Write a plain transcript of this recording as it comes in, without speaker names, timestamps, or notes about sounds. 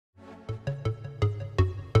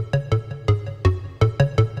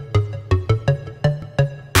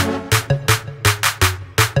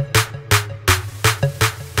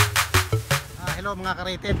mga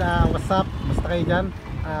ka-rated, what's up? Basta kayo dyan.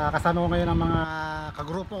 Kasama ko ngayon ang mga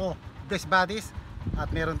kagrupo ko, Best Buddies.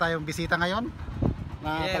 At meron tayong bisita ngayon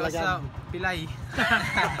na what's up? Pilay.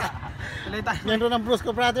 Pilay tayo. Meron ng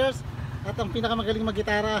Brusco Brothers. At ang pinakamagaling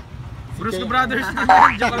mag-gitara, Brusco Brothers.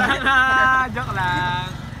 Joke lang. Joke lang.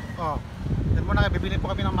 Oh, yan muna kayo, bibili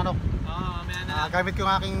po kami ng manok. Mamaya na. Gamit ko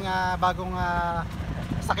ang aking bagong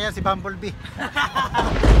sakyan, si Bumblebee.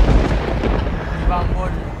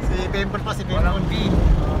 Bambol. Si Bumble pa, si Bumble. Walang B.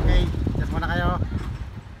 Okay, yan muna kayo.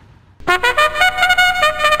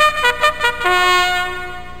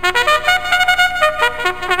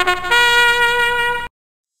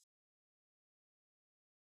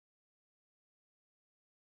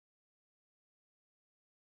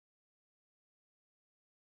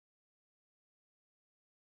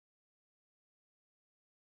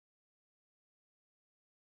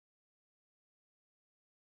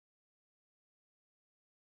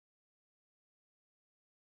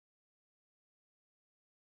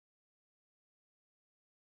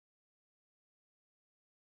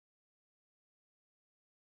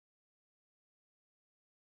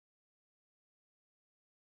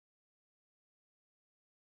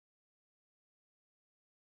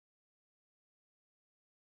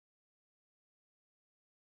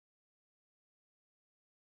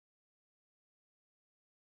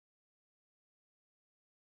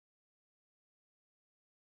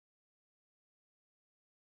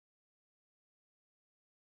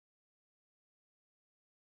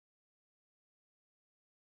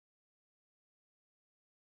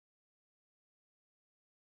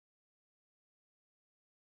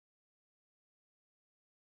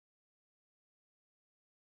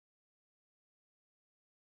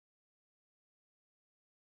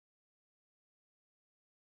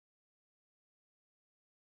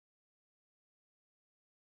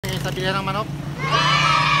 Sa pila ng manok.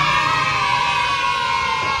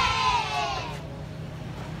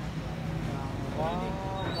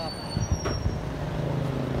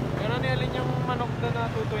 Pero nilin yung manok doon na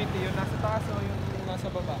 220 yun. Nasa taas o yung nasa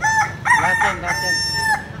baba? Lahat yan, lahat yan.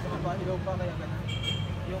 Sa baba, ilaw pa kaya ganun.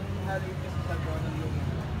 Yung naliit kasi sa gawa ng lumo.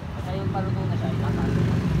 Kaya yung paluto na siya, itakas.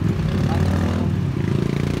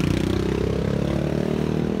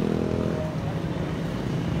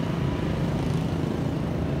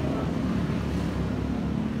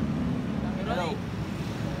 Hello.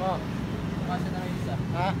 Oh, Kasi na rin isa.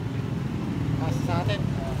 ha? Kasi sa atin.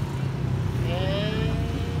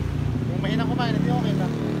 Kung mahina kumain, hindi okay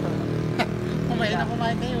lang. Kung mahina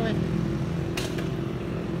kumain kayo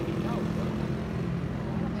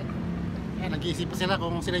nag-iisip pa sila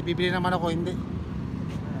kung sila bibili ng manok o hindi.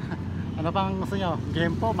 Ano pang gusto nyo?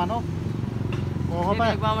 Gempo, manok? Kung ako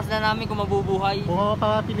pa, Nagmamasdan namin kung mabubuhay. kung ako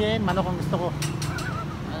pa piliin, manok ang gusto ko.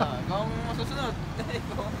 Ikaw ang masusunod.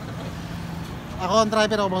 Ako ang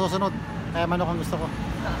driver, ako masusunod. Kaya manok ang gusto ko.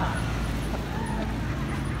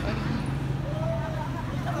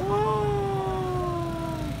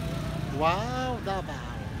 Wow, Davao.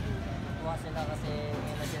 Tuwa sila kasi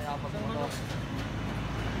ngayon na sila nakapagpunok.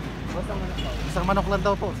 Basta manok daw. Isang manok lang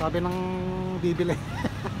daw po, sabi ng bibili.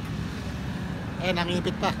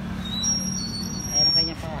 Nangipit pa. Ayan ang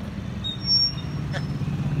kanya pa.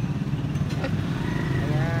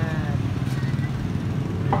 Ayan.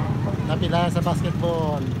 Napila sa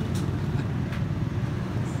basketball.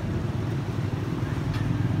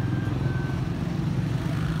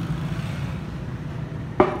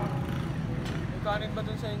 May kanin ba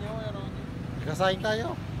dun sa inyo? Meron nyo? Nagkasaing tayo.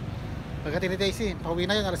 Pagdating ni Daisy, pauwi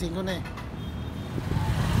na yun, alas 5 na eh.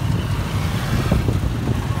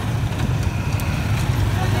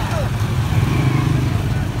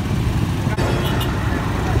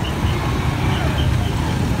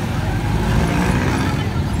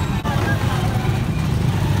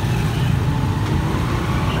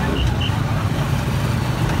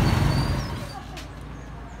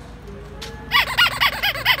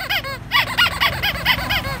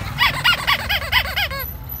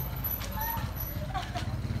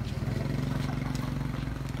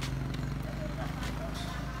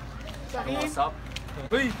 What's up?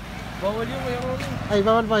 Uy! Bawal yung may ako. Ay,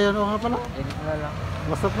 bawal ba yun? Oo nga pala. Edit na lang.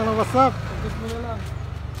 What's up na lang, what's up? Focus mo na lang.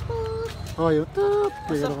 Oh, YouTube. What's up,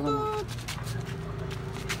 Tignan ko naman. dude?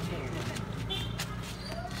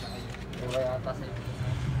 Diba yata sa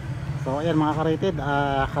So ayan mga ka-rated,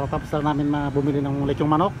 karatapos lang namin na bumili ng lechong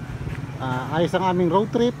manok. Ayos ang aming road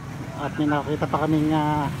trip at may nakakita pa kaming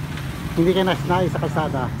hindi kayo nasinay sa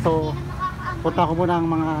kalsada. So punta ko muna ang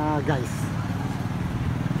mga guys.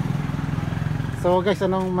 So guys,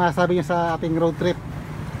 anong masabi nyo sa ating road trip?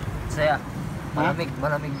 Saya. Malamig,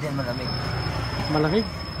 malamig din, malamig. Malamig?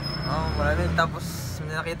 Oo, malamig. Tapos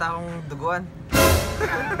may nakita akong duguan.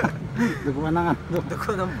 Duguan na nga.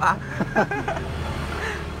 Dugo ng pa.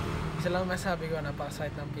 Isa lang masabi ko,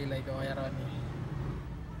 napakasakit ng pilay ko kaya Ronnie.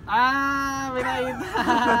 Pinakita!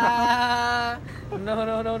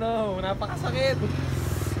 No. Napakasakit.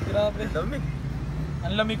 Grabe. Lamig.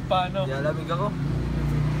 Ang lamig pa, no? Lamig ako.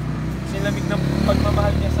 Kasi lamig ng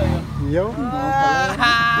pagmamahal niya sa'yo. Yun, oo pala.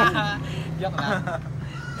 Yak na.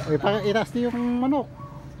 Uy, itaas niyo yung manok.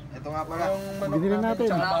 Ito nga pala. Yung manok Binili natin.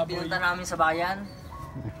 tsaka Wala, baboy. pinunta namin sa bayan.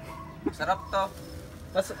 Sarap to.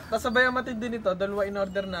 Tas sabay ang matindi nito, dalawa in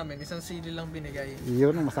order namin, isang sili lang binigay.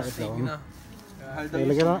 Yun, ang masakit Sige daw. na.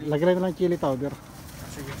 Lagyan na lang chili powder.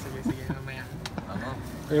 Sige, mamaya. Ano?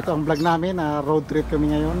 Ito ang vlog namin, road trip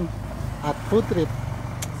kami ngayon at food trip.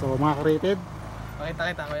 So mga ka-rated,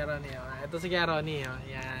 Pakita Kuya Ronnie. Oh. Ito si Kuya Ronnie. Oh.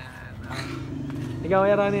 Yan. Ikaw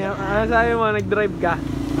Kuya Ronnie, ano sabi mo, nag-drive ka?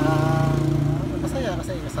 masaya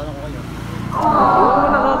kasi kasama ko kayo.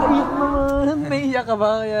 Nakakaiyak naman. Naiiyak ka ba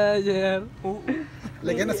Kuya Jer?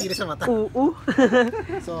 Lagyan na sili sa mata. Oo.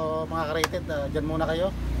 So mga ka-rated, dyan muna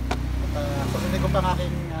kayo. At susunod ko pa ang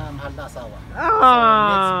aking mahal na asawa.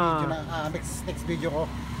 So next video ko,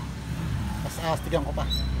 mas astigan ko pa.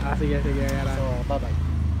 Sige Kuya Ronnie. So bye bye.